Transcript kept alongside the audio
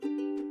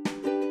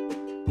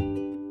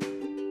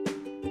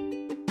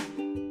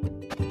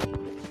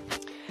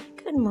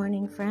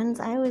morning, friends.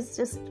 I was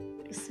just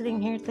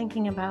sitting here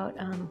thinking about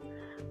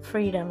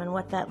freedom and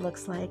what that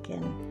looks like.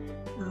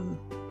 And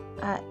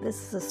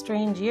this is a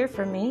strange year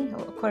for me.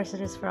 Of course, it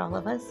is for all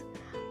of us.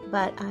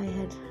 But I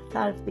had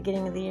thought at the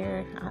beginning of the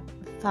year,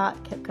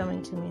 thought kept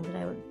coming to me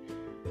that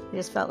I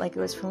just felt like it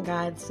was from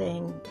God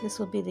saying, this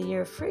will be the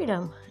year of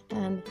freedom.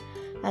 And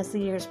as the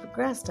years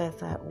progressed, I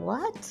thought,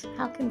 what?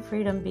 How can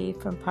freedom be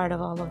from part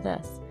of all of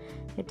this?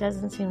 It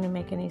doesn't seem to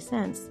make any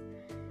sense.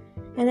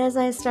 And as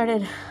I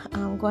started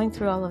going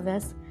through all of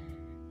this,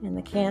 and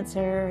the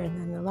cancer, and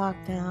then the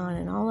lockdown,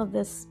 and all of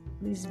these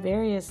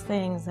various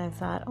things, I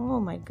thought, oh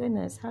my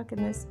goodness, how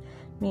can this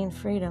mean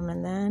freedom?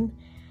 And then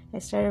I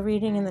started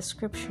reading in the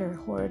scripture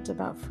words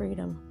about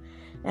freedom.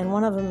 And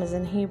one of them is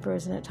in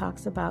Hebrews, and it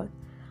talks about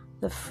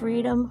the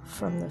freedom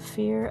from the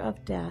fear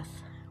of death.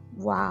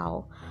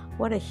 Wow,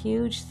 what a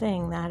huge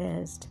thing that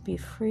is, to be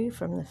free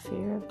from the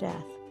fear of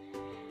death.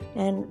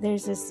 And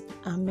there's this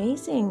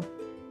amazing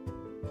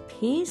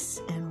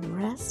peace and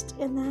rest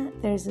in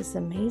that. There's this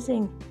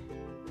amazing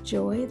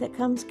joy that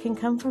can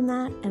come from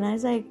that. And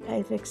as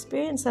I've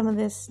experienced some of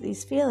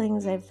these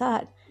feelings, I've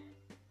thought,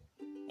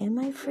 am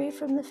I free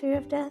from the fear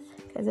of death?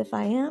 Because if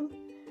I am,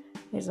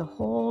 there's a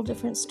whole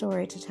different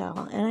story to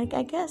tell. And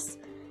I guess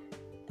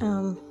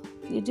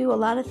you do a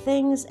lot of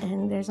things,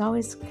 and there's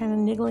always kind of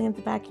niggling at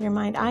the back of your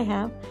mind, I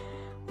have,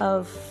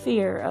 of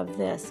fear of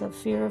this, of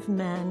fear of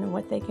men and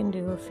what they can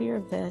do, of fear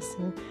of this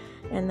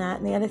and that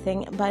and the other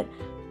thing. But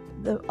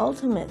the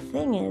ultimate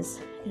thing is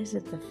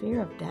it the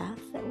fear of death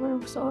that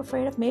we're so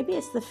afraid of? Maybe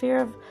it's the fear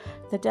of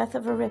the death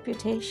of a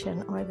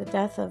reputation, or the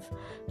death of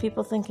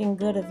people thinking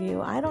good of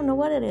you. I don't know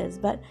what it is,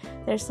 but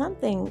there's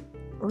something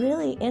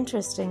really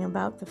interesting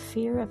about the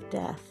fear of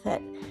death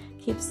that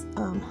keeps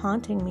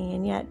haunting me.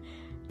 And yet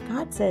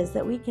God says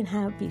that we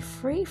can be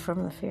free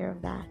from the fear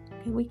of that.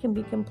 We can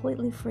be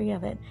completely free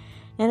of it.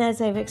 And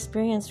as I've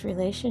experienced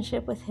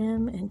relationship with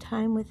Him and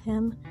time with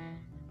Him,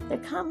 there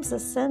comes a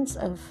sense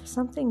of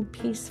something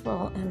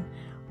peaceful and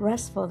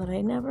restful that I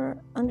never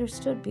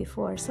understood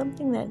before.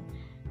 Something that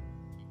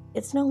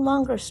it's no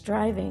longer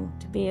striving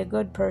to be a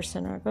good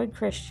person or a good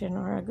Christian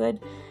or a good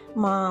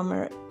mom,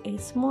 or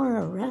it's more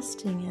a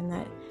resting in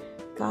that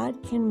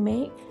God can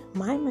make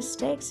my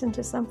mistakes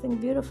into something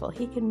beautiful.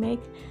 He can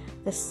make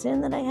the sin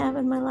that I have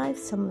in my life,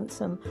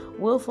 some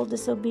willful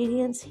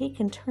disobedience, He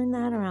can turn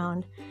that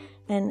around.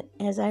 And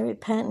as I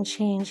repent and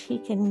change, He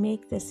can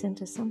make this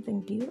into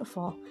something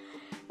beautiful.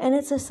 And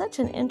it's such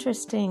an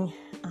interesting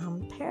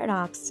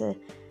paradox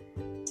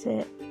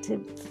to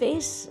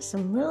face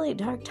some really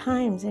dark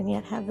times and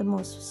yet have the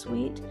most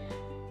sweet,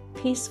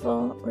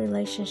 peaceful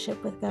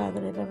relationship with God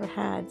that I've ever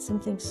had.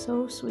 Something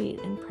so sweet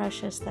and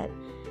precious that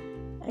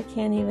I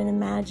can't even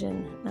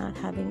imagine not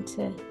having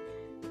to.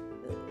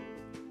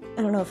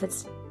 I don't know if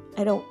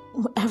I don't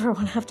ever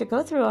want to have to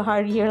go through a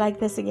hard year like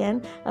this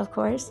again, of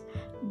course,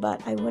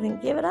 but I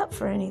wouldn't give it up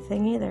for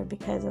anything either,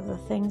 because of the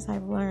things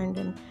I've learned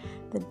and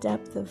the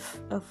depth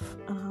of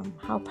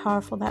how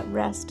powerful that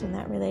rest and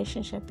that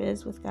relationship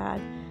is with God.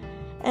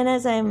 And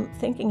as I'm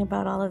thinking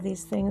about all of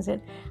these things,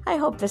 I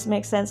hope this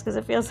makes sense, because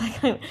it feels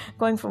like I'm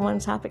going from one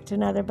topic to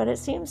another, but it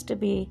seems to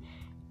be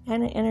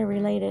kind of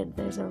interrelated.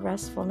 There's a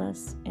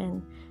restfulness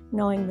in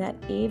knowing that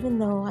even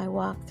though I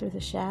walk through the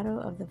shadow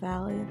of the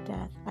valley of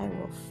death, I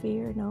will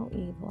fear no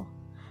evil,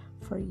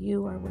 for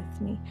You are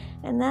with me.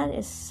 And that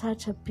is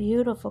such a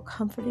beautiful,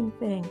 comforting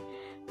thing,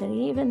 that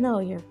even though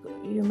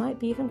you might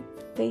be even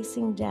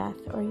facing death,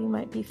 or you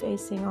might be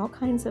facing all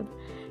kinds of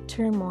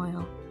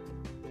turmoil,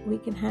 we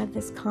can have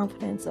this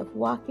confidence of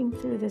walking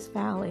through this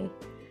valley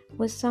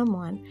with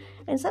someone.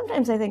 And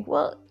sometimes I think,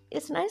 well,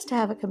 it's nice to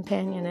have a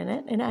companion in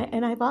it,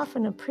 and I've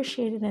often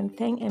appreciated and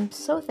am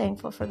so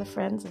thankful for the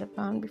friends that have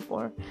gone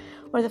before,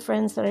 or the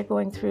friends that are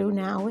going through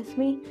now with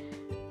me.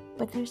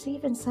 But there's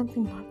even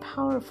something more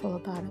powerful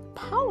about a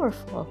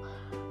powerful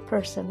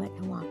person that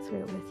can walk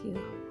through it with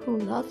you, who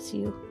loves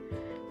you.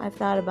 I've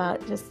thought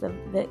about just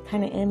the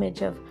kind of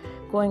image of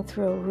going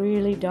through a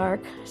really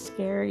dark,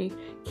 scary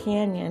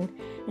canyon,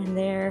 and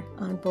there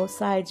on both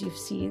sides you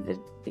see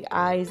the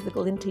eyes, the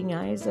glinting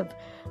eyes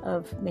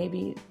of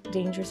maybe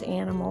dangerous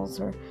animals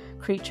or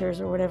creatures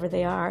or whatever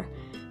they are.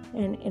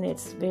 And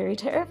it's very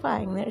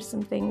terrifying. There's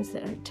some things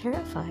that are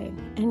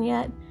terrifying. And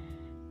yet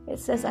it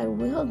says, I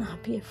will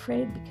not be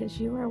afraid, because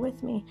You are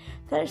with me.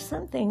 There's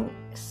something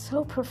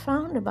so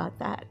profound about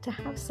that, to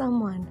have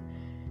someone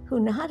who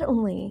not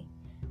only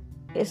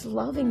is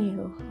loving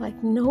you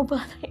like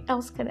nobody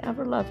else can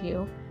ever love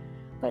you,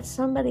 but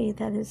somebody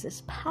that is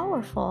as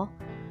powerful,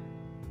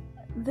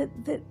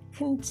 that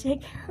can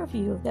take care of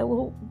you, that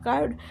will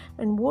guard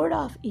and ward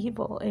off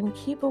evil and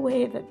keep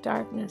away the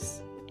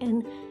darkness.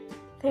 And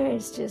there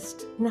is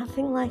just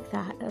nothing like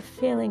that, a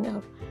feeling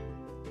of,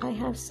 I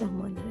have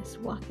someone that is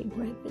walking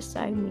right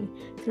beside me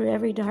through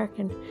every dark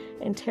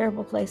and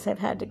terrible place I've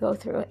had to go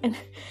through. And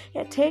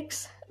it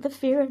takes the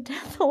fear of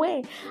death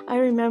away. I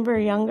remember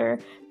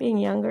being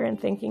younger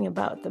and thinking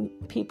about the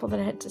people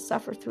that had to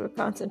suffer through a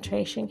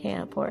concentration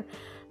camp, or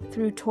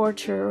through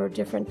torture or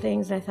different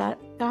things, I thought,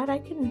 God, I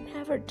can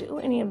never do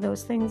any of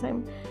those things.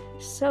 I'm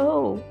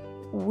so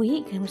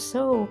weak. I'm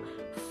so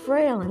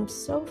frail. I'm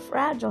so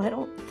fragile. I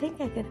don't think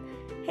I could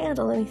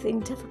handle anything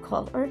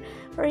difficult or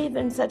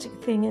even such a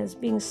thing as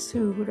being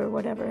sued or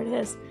whatever it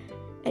is.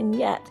 And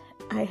yet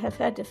I have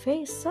had to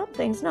face some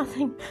things,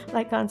 nothing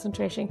like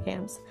concentration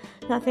camps,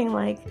 nothing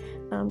like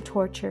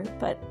torture.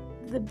 But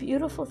the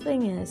beautiful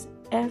thing is,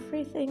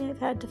 everything I've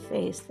had to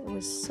face that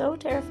was so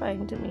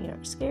terrifying to me or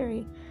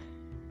scary,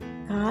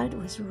 God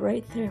was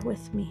right there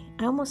with me.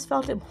 I almost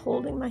felt him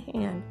holding my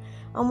hand.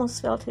 I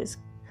almost felt his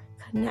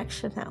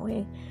connection that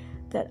way,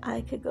 that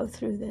I could go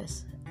through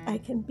this. I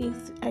can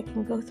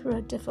go through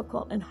a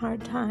difficult and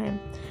hard time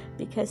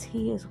because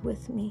he is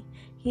with me.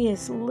 He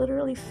is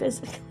literally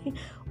physically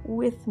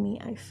with me.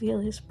 I feel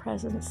his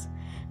presence.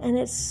 And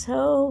it's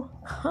so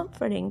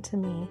comforting to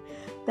me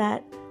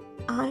that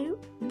I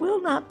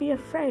will not be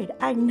afraid.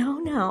 I know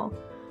now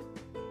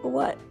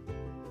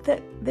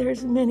that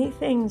there's many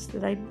things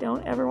that I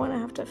don't ever want to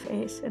have to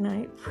face, and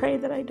I pray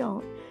that I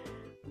don't.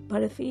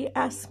 But if he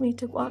asks me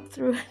to walk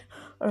through it,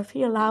 or if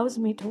he allows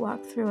me to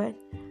walk through it,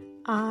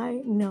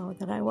 I know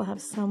that I will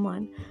have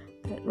someone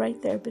that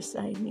right there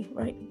beside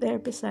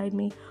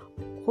me,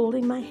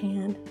 holding my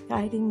hand,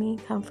 guiding me,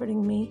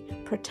 comforting me,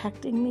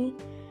 protecting me.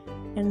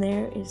 And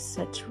there is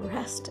such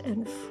rest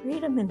and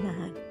freedom in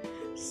that.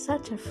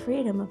 Such a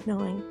freedom of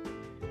knowing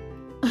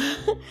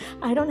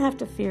I don't have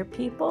to fear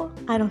people.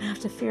 I don't have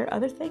to fear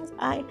other things.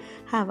 I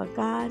have a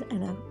God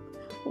and a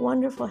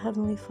wonderful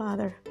Heavenly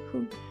Father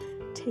who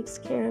takes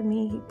care of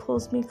me. He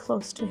pulls me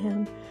close to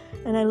him.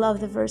 And I love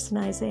the verse in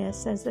Isaiah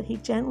says that he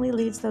gently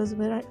leads those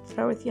that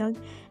are with young,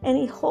 and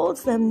he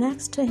holds them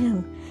next to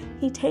him.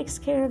 He takes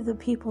care of the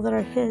people that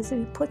are his,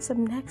 and he puts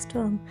them next to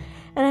him.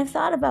 And I've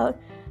thought about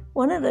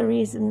one of the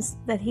reasons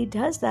that he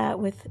does that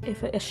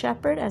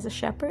as a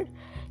shepherd,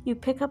 you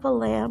pick up a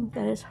lamb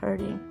that is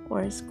hurting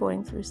or is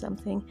going through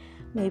something.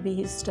 Maybe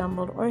he's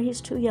stumbled, or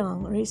he's too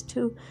young,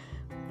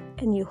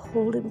 and you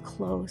hold him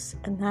close.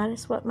 And that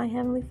is what my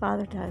Heavenly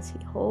Father does.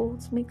 He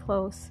holds me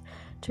close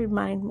to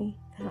remind me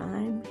that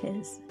I'm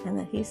his and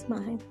that he's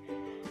mine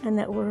and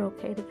that we're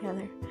okay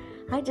together.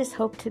 I just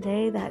hope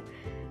today that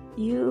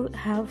you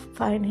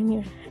find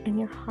in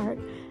your heart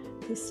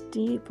this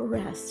deep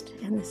rest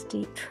and this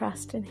deep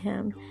trust in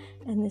him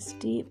and this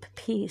deep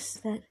peace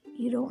that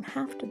you don't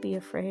have to be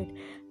afraid.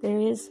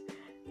 There's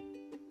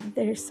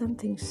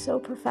something so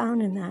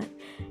profound in that.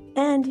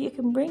 And you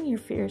can bring your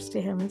fears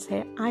to him and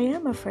say, I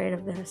am afraid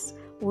of this.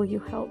 Will you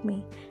help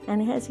me?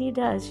 And as he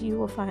does, you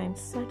will find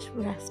such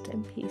rest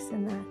and peace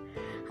in that.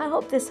 I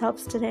hope this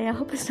helps today. I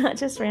hope it's not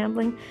just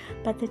rambling,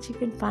 but that you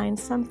can find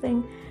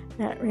something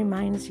that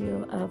reminds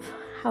you of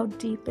how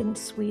deep and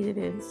sweet it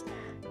is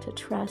to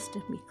trust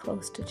and be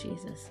close to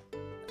Jesus.